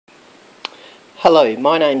Hello,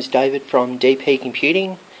 my name's David from DP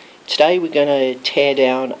Computing. Today we're going to tear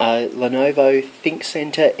down a Lenovo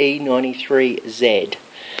Thinkcentre e93z.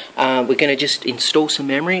 We're going to just install some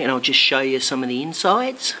memory and I'll just show you some of the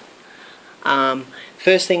insides.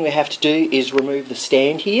 First thing we have to do is remove the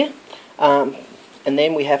stand here, and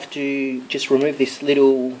then we have to just remove this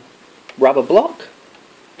little rubber block.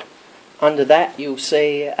 Under that you'll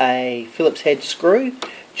see a Phillips head screw.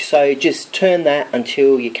 So just turn that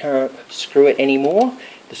until you can't screw it anymore.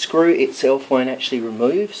 The screw itself won't actually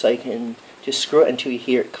remove, so you can just screw it until you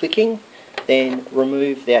hear it clicking. Then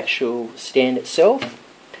remove the actual stand itself.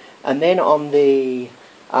 And then on the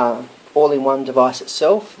all-in-one device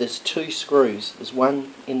itself, there's two screws. There's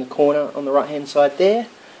one in the corner on the right hand side there,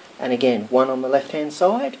 and again one on the left hand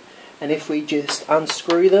side. And if we just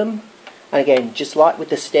unscrew them, and again just like with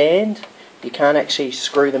the stand, you can't actually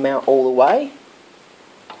screw them out all the way.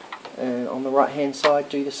 And on the right hand side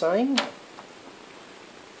do the same.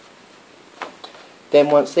 Then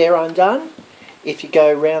once they're undone, if you go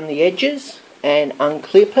around the edges and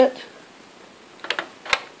unclip it,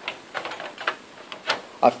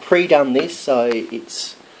 I've pre-done this so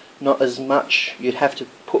it's not as much, you'd have to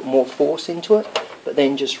put more force into it, but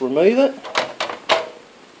then just remove it.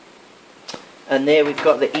 And there we've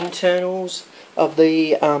got the internals of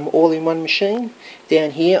the all-in-one machine.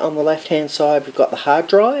 Down here on the left hand side we've got the hard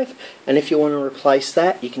drive, and if you want to replace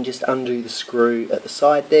that you can just undo the screw at the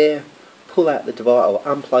side there, pull out the device, or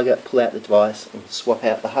unplug it, pull out the device and swap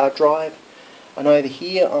out the hard drive. And over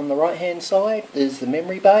here on the right hand side there's the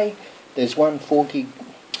memory bay. There's one 4 gig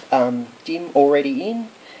DIMM already in,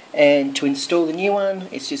 and to install the new one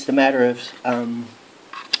it's just a matter of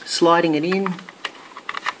sliding it in.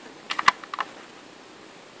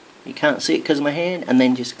 You can't see it because of my hand, and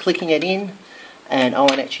then just clicking it in, and I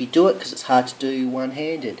won't actually do it because it's hard to do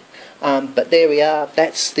one-handed. But there we are,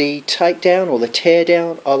 that's the takedown or the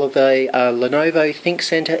teardown of a Lenovo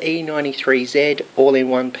Thinkcentre e93z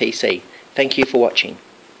all-in-one PC. Thank you for watching.